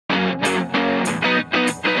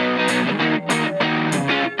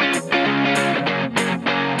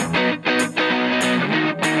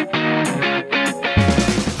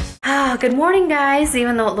Good morning, guys.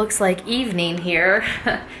 Even though it looks like evening here,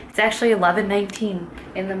 it's actually 11:19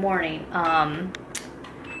 in the morning.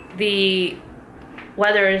 The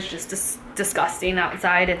weather is just disgusting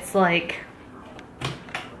outside. It's like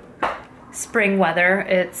spring weather.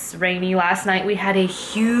 It's rainy. Last night we had a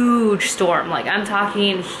huge storm. Like, I'm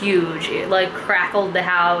talking huge. It like crackled the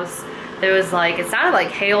house. There was like, it sounded like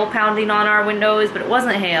hail pounding on our windows, but it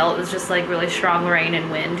wasn't hail. It was just like really strong rain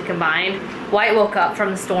and wind combined. Wyatt woke up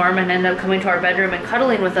from the storm and ended up coming to our bedroom and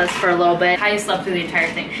cuddling with us for a little bit. Kaya slept through the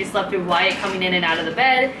entire thing. She slept through Wyatt coming in and out of the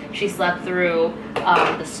bed. She slept through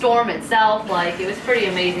the storm itself. Like, it was pretty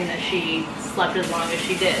amazing that she slept as long as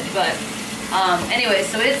she did. But anyway,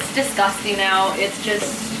 so it's disgusting now. It's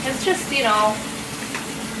just, you know,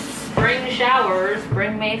 spring showers,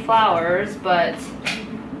 spring May flowers, but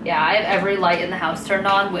yeah, I have every light in the house turned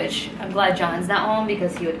on, which I'm glad John's not home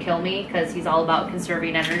because he would kill me because he's all about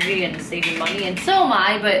conserving energy and saving money, and so am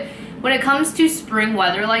I. But when it comes to spring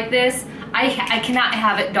weather like this, I cannot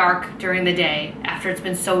have it dark during the day after it's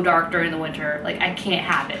been so dark during the winter. Like, I can't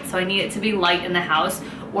have it. So I need it to be light in the house,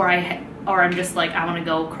 or I'm just like, I want to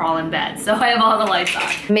go crawl in bed. So I have all the lights on.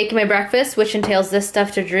 I'm making my breakfast, which entails this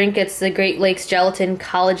stuff to drink. It's the Great Lakes Gelatin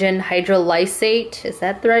Collagen Hydrolysate. Is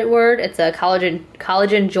that the right word? It's a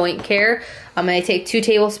collagen joint care. And I take 2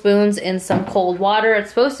 tablespoons in some cold water. It's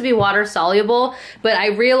supposed to be water soluble, but I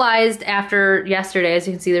realized after yesterday, as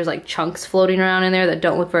you can see, there's like chunks floating around in there that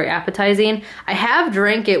don't look very appetizing. I have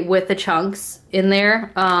drank it with the chunks in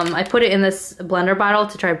there. I put it in this blender bottle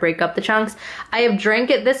to try to break up the chunks. I have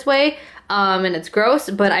drank it this way, and it's gross,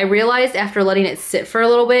 but I realized after letting it sit for a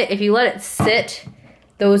little bit, if you let it sit,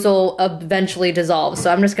 those will eventually dissolve.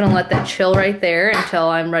 So I'm just gonna let that chill right there until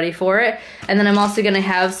I'm ready for it. And then I'm also gonna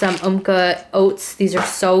have some Umka oats. These are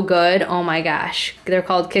so good, oh my gosh. They're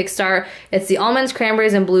called Kickstart. It's the almonds,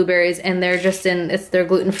 cranberries, and blueberries, and they're just they're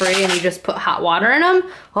gluten-free, and you just put hot water in them.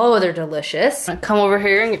 Oh, they're delicious. I'm gonna come over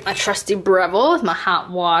here and get my trusty Breville with my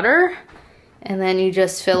hot water. And then you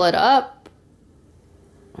just fill it up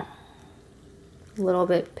a little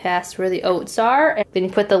bit past where the oats are. And then you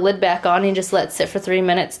put the lid back on and just let it sit for 3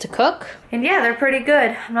 minutes to cook. And yeah, they're pretty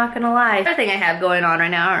good, I'm not gonna lie. Another thing I have going on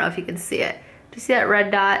right now, I don't know if you can see it. Do you see that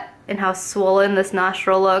red dot and how swollen this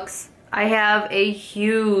nostril looks? I have a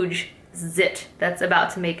huge zit that's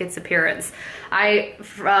about to make its appearance.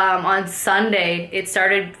 On Sunday, it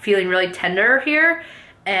started feeling really tender here,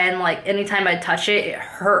 and like anytime I touch it, it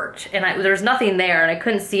hurt, and there was nothing there, and I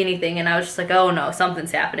couldn't see anything, and I was just like, oh no,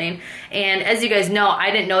 something's happening. And as you guys know,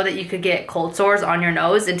 I didn't know that you could get cold sores on your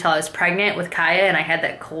nose until I was pregnant with Kaya, and I had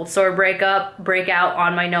that cold sore breakout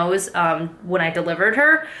on my nose when I delivered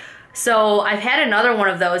her. So I've had another one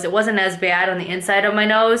of those. It wasn't as bad on the inside of my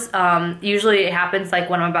nose. Usually it happens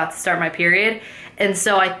like when I'm about to start my period. And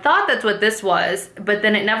so I thought that's what this was, but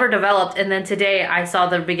then it never developed. And then today I saw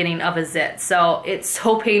the beginning of a zit. So it's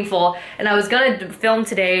so painful. And I was gonna film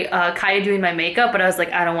today Kaya doing my makeup, but I was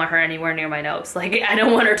like, I don't want her anywhere near my nose. Like, I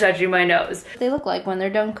don't want her touching my nose. They look like when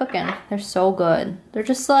they're done cooking. They're so good. They're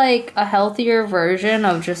just like a healthier version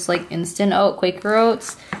of just like instant oat, Quaker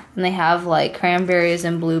oats. And they have like cranberries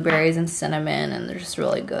and blueberries and cinnamon, and they're just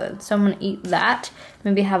really good. So I'm gonna eat that.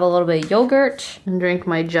 Maybe have a little bit of yogurt and drink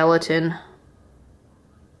my gelatin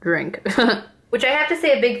drink. Which I have to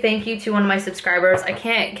say a big thank you to one of my subscribers. I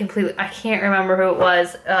can't remember who it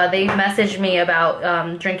was. They messaged me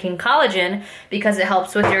about drinking collagen because it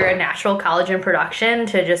helps with your natural collagen production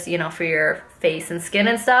to just, you know, for your face and skin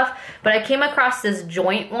and stuff. But I came across this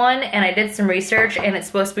joint one, and I did some research, and it's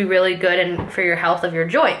supposed to be really good and for your health of your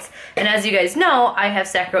joints. And as you guys know, I have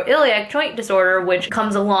sacroiliac joint disorder, which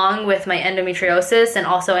comes along with my endometriosis, and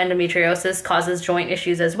also endometriosis causes joint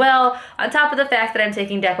issues as well, on top of the fact that I'm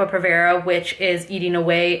taking Depo-Provera, which is eating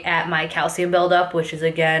away at my calcium buildup, which is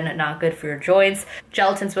again not good for your joints.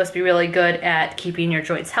 Gelatin's supposed to be really good at keeping your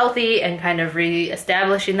joints healthy and kind of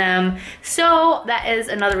re-establishing them. So that is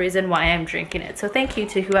another reason why I'm drinking it. So thank you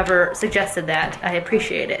to whoever suggested that. I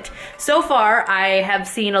appreciate it. So far, I have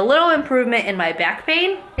seen a little improvement in my back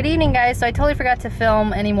pain. Good evening, guys. So I totally forgot to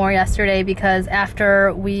film anymore yesterday because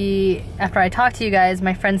after I talked to you guys,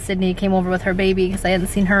 my friend Sydney came over with her baby because I hadn't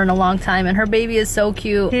seen her in a long time, and her baby is so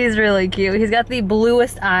cute. He's really cute. He's got the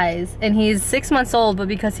bluest eyes, and he's 6 months old, but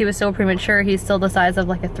because he was so premature, he's still the size of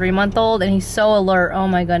like a 3-month-old, and he's so alert. Oh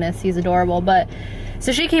my goodness, he's adorable. But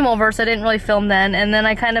So she came over, so I didn't really film then, and then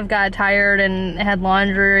I kind of got tired and had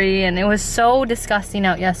laundry, and it was so disgusting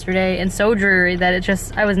out yesterday and so dreary that it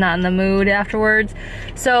just, I was not in the mood afterwards.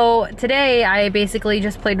 So today I basically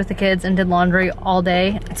just played with the kids and did laundry all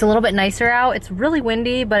day. It's a little bit nicer out. It's really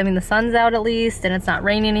windy, but I mean the sun's out at least, and it's not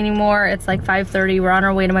raining anymore. It's like 5:30. We're on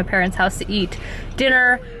our way to my parents' house to eat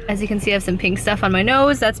dinner. As you can see, I have some pink stuff on my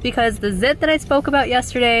nose. That's because the zit that I spoke about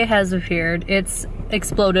yesterday has appeared. It's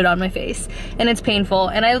exploded on my face and it's painful,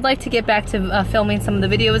 and I would like to get back to filming some of the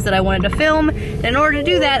videos that I wanted to film. And in order to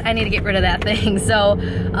do that, I need to get rid of that thing. So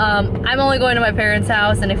I'm only going to my parents'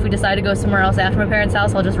 house, and if we decide to go somewhere else after my parents'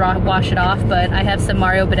 house, I'll just wash it off. But I have some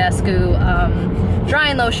Mario Badescu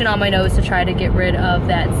drying lotion on my nose to try to get rid of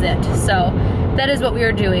that zit. So that is what we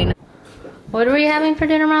are doing. What are we having for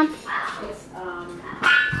dinner, Mom?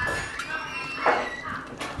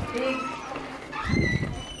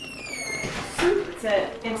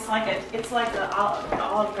 It's like a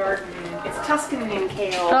Olive Garden. It's Tuscan and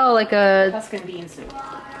kale. Oh, like a Tuscan bean soup.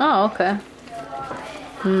 Oh, okay.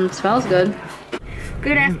 Smells good.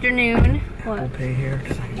 Good afternoon. What? Apple Pay here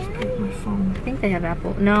because I just paid with my phone. I think they have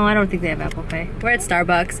Apple. No, I don't think they have Apple Pay. We're at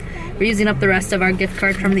Starbucks. We're using up the rest of our gift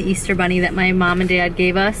card from the Easter Bunny that my mom and dad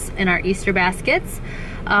gave us in our Easter baskets.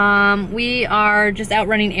 We are just out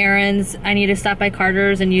running errands. I need to stop by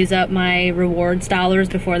Carter's and use up my rewards dollars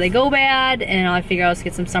before they go bad, and I figure I'll just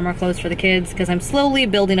get some summer clothes for the kids because I'm slowly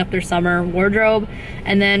building up their summer wardrobe.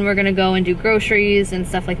 And then we're gonna go and do groceries and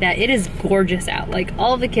stuff like that. It is gorgeous out. Like,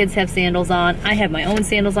 all of the kids have sandals on. I have my own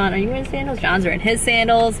sandals on. Are you wearing sandals? John's wearing his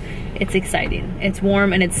sandals. It's exciting. It's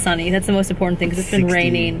warm and it's sunny. That's the most important thing because it's been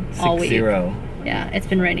raining all week. 6-0. Yeah, it's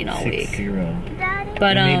been raining all week. 6-0.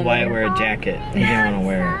 But I made Wyatt wear a jacket. He didn't want to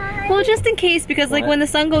wear it. Well, just in case, because like when the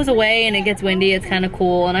sun goes away and it gets windy, it's kind of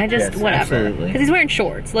cool, and I just, Yes, whatever. absolutely. Because he's wearing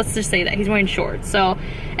shorts. Let's just say that. He's wearing shorts. So,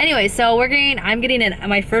 anyway, so I'm getting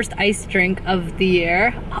my first iced drink of the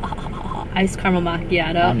year. Iced caramel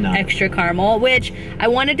macchiato, extra caramel, which I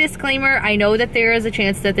want a disclaimer. I know that there is a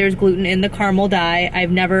chance that there's gluten in the caramel dye.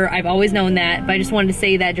 I've always known that, but I just wanted to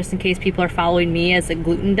say that just in case people are following me as a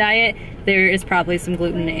gluten diet, there is probably some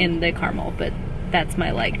gluten in the caramel, but that's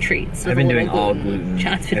my like treats. I've been doing all gluten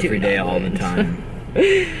every day, all the time.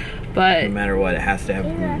 But no matter what, it has to have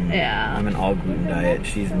gluten. Yeah. I'm an all gluten diet.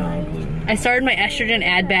 She's non-gluten. I started my estrogen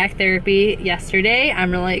add back therapy yesterday.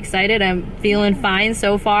 I'm really excited. I'm feeling fine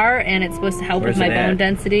so far, and it's supposed to help with my bone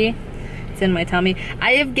density. It's in my tummy.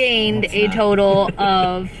 I have gained a total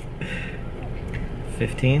of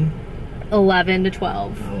 15? 11 to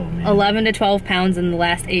 12. Oh, man. 11 to 12 pounds in the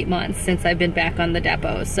last 8 months since I've been back on the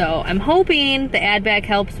depot. So I'm hoping the add back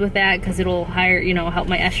helps with that because it'll help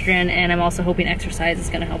my estrogen, and I'm also hoping exercise is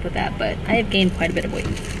going to help with that. But I have gained quite a bit of weight.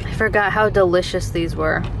 I forgot how delicious these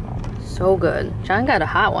were. So good. John got a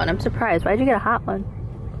hot one. I'm surprised. Why'd you get a hot one?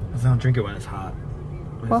 Because I don't drink it when it's hot.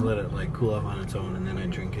 I just let it like cool off on its own and then I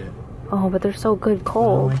drink it. Oh, but they're so good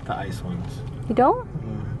cold. I don't like the ice ones. You don't?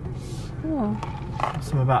 Yeah. Oh.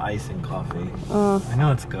 Something about ice and coffee. I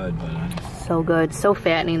know it's good, but I just... So good. So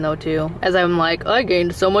fattening though too. As I'm like, I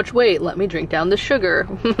gained so much weight. Let me drink down the sugar.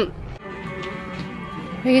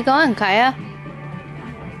 Where you going, Kaya?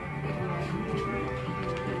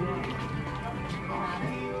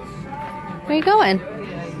 Where you going?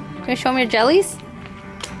 Can you show me your jellies?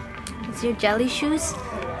 It's your jelly shoes?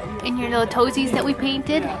 And your little toesies that we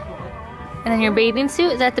painted? And then your bathing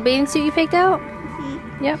suit? Is that the bathing suit you picked out?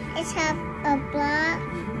 Mm-hmm. Yep. It's have a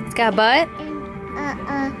butt. It's got a butt? And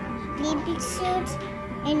a bathing suit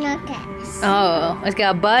and a dress. Oh, it's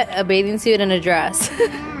got a butt, a bathing suit, and a dress.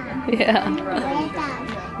 Yeah.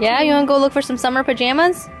 Yeah. Yeah, you wanna go look for some summer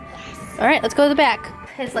pajamas? Yes. Alright, let's go to the back.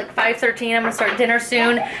 It's like 5:13, I'm gonna start dinner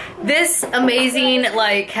soon. This amazing,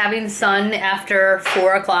 like, having sun after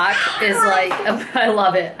 4 o'clock is like, I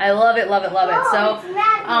love it. I love it, love it, love it. So,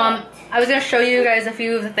 I was gonna show you guys a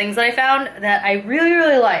few of the things that I found that I really,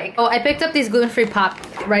 really like. Oh, I picked up these gluten-free pop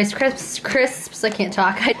rice crisps. I can't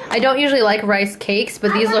talk. I don't usually like rice cakes,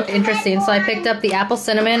 but these look interesting. So I picked up the apple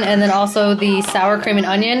cinnamon and then also the sour cream and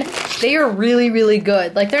onion. They are really, really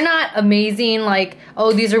good. Like, they're not amazing, like,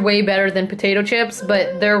 oh, these are way better than potato chips,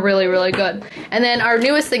 but they're really, really good. And then our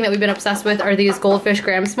newest thing that we've been obsessed with are these goldfish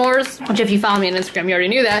graham s'mores, which if you follow me on Instagram, you already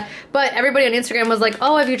knew that. But everybody on Instagram was like,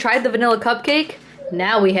 oh, have you tried the vanilla cupcake?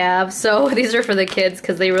 Now we have. So these are for the kids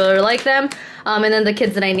because they really like them. And then the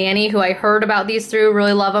kids that I nanny, who I heard about these through,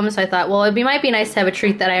 really love them. So I thought, well, might be nice to have a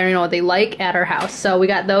treat that I already know what they like at our house. So we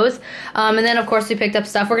got those. And then of course we picked up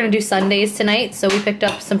stuff. We're gonna do Sundaes tonight. So we picked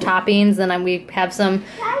up some toppings, and then we have some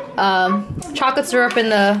chocolate syrup in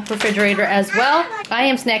the refrigerator as well. I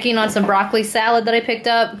am snacking on some broccoli salad that I picked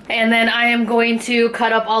up. And then I am going to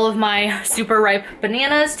cut up all of my super ripe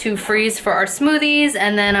bananas to freeze for our smoothies.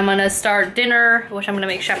 And then I'm gonna start dinner, which I'm gonna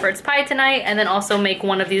make shepherd's pie tonight, and then also make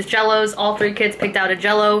one of these jellos. All three kids picked out a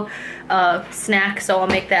jello snack, so I'll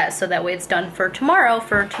make that so that way it's done for tomorrow's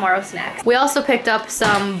snacks. We also picked up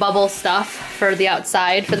some bubble stuff for the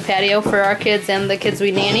outside, for the patio, for our kids and the kids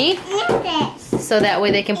we nanny, so that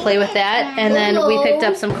way they can play with that. And then we picked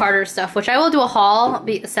up some Carter stuff, which I will do a haul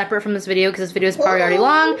separate from this video because this video is probably already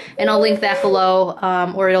long, and I'll link that below,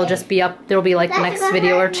 or it'll just be up, there'll be like the next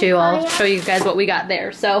video or two, I'll show you guys what we got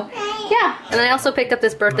there. So yeah, and then I also picked up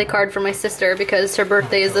this birthday card for my sister because her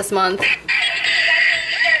birthday is this month.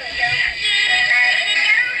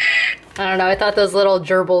 I don't know, I thought those little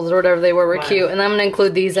gerbils or whatever they were cute, and I'm gonna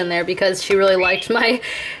include these in there because she really liked my,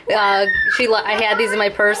 I had these in my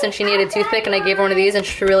purse and she needed a toothpick and I gave her one of these and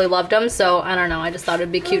she really loved them, so I don't know, I just thought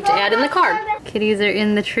it'd be cute to add in the card. Kitties are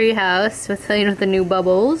in the tree house with, you know, the new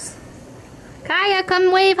bubbles. Kaya,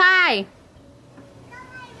 come wave hi!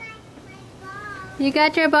 You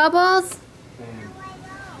got your bubbles?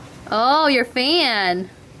 Oh, your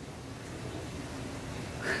fan!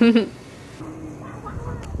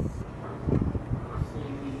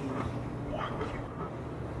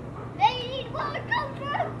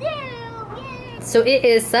 So it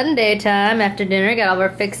is Sunday time after dinner. Got all of our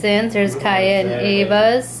fix-ins. There's Kaya and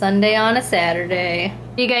Ava's Sunday on a Saturday.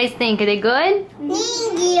 What do you guys think? Are they good? Thank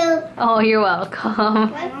you. Oh, you're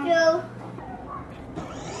welcome. Thank you.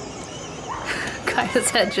 Kaya's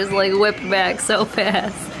head just like whipped back so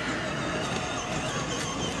fast.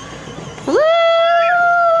 Woo!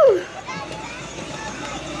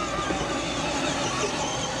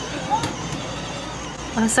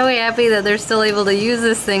 I'm so happy that they're still able to use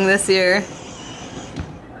this thing this year.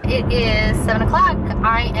 It is 7 o'clock.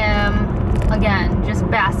 I am, again, just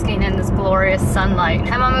basking in this glorious sunlight.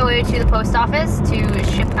 I'm on my way to the post office to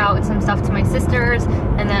ship out some stuff to my sisters,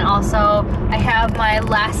 and then also I have my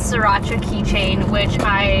last Sriracha keychain, which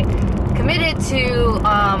I committed to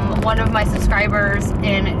one of my subscribers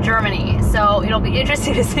in Germany. So it'll be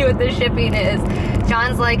interesting to see what the shipping is.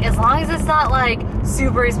 John's like, as long as it's not like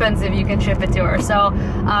super expensive, you can ship it to her. So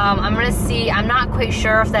I'm gonna see. I'm not quite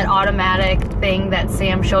sure if that automatic thing that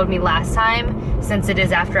Sam showed me last time, since it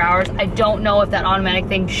is after hours, I don't know if that automatic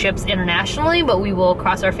thing ships internationally, but we will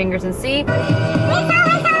cross our fingers and see.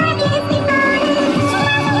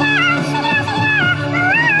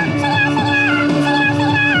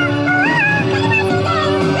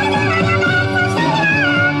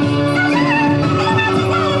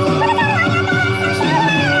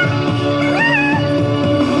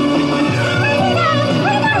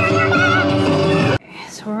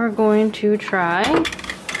 Going to try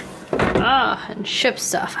and ship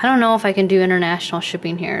stuff. I don't know if I can do international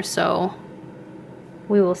shipping here, so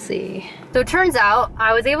we will see. So it turns out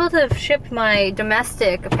I was able to ship my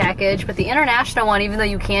domestic package, but the international one, even though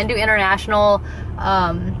you can do international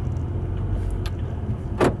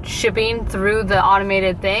shipping through the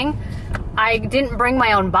automated thing, I didn't bring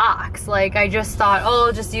my own box. Like, I just thought, oh,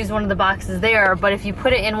 I'll just use one of the boxes there, but if you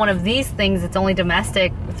put it in one of these things, it's only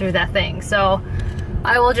domestic through that thing. So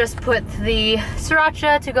I will just put the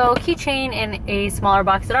Sriracha to go keychain in a smaller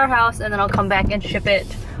box at our house, and then I'll come back and ship it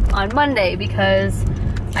on Monday because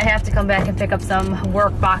I have to come back and pick up some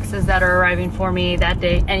work boxes that are arriving for me that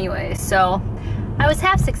day anyway. So I was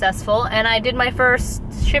half successful, and I did my first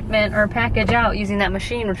shipment or package out using that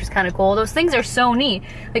machine, which is kind of cool. Those things are so neat.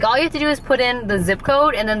 Like, all you have to do is put in the zip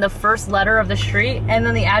code and then the first letter of the street, and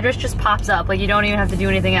then the address just pops up. Like, you don't even have to do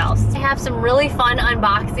anything else. I have some really fun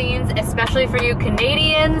unboxings, especially for you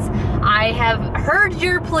Canadians. I have heard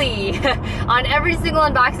your plea on every single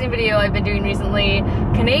unboxing video I've been doing recently.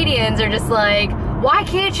 Canadians are just like, why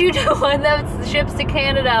can't you do one that ships to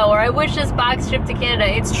Canada? Or I wish this box shipped to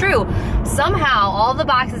Canada. It's true. Somehow, all the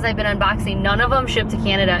boxes I've been unboxing, none of them ship to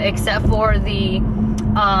Canada except for the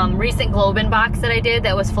recent Globin box that I did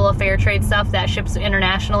that was full of fair trade stuff that ships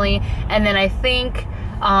internationally. And then I think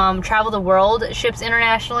Travel the World ships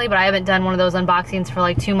internationally, but I haven't done one of those unboxings for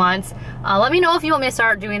like 2 months. Let me know if you want me to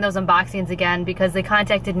start doing those unboxings again, because they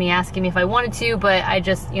contacted me asking me if I wanted to, but I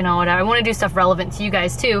just, you know, I want to do stuff relevant to you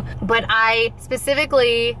guys too. But I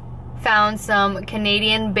specifically found some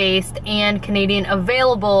Canadian-based and Canadian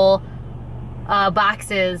available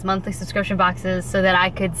boxes, monthly subscription boxes, so that I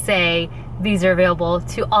could say these are available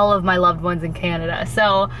to all of my loved ones in Canada.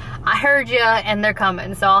 So I heard you, and they're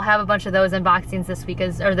coming. So I'll have a bunch of those unboxings this week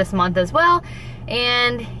or this month as well.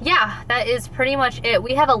 And yeah, that is pretty much it.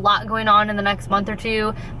 We have a lot going on in the next month or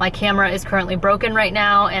two. My camera is currently broken right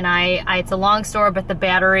now, and it's a long story, but the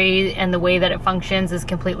battery and the way that it functions is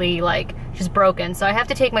completely like just broken. So I have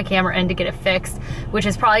to take my camera in to get it fixed, which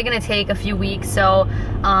is probably gonna take a few weeks. So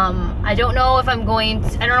I don't know if I'm going to,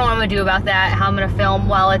 I don't know what I'm gonna do about that, how I'm gonna film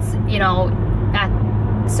while it's, you know, at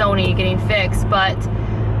Sony getting fixed. But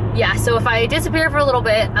yeah, so if I disappear for a little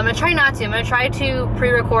bit, I'm gonna try not to. I'm gonna try to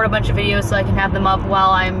pre-record a bunch of videos so I can have them up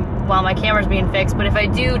while my camera's being fixed. But if I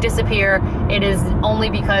do disappear, it is only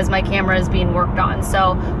because my camera is being worked on.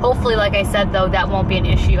 So hopefully, like I said though, that won't be an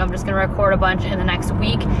issue. I'm just gonna record a bunch in the next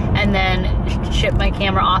week and then ship my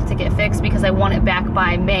camera off to get fixed, because I want it back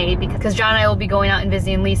by May, because John and I will be going out and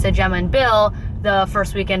visiting Lisa, Gemma, and Bill the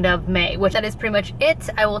first weekend of May, which that is pretty much it.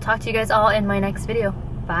 I will talk to you guys all in my next video.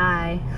 Bye.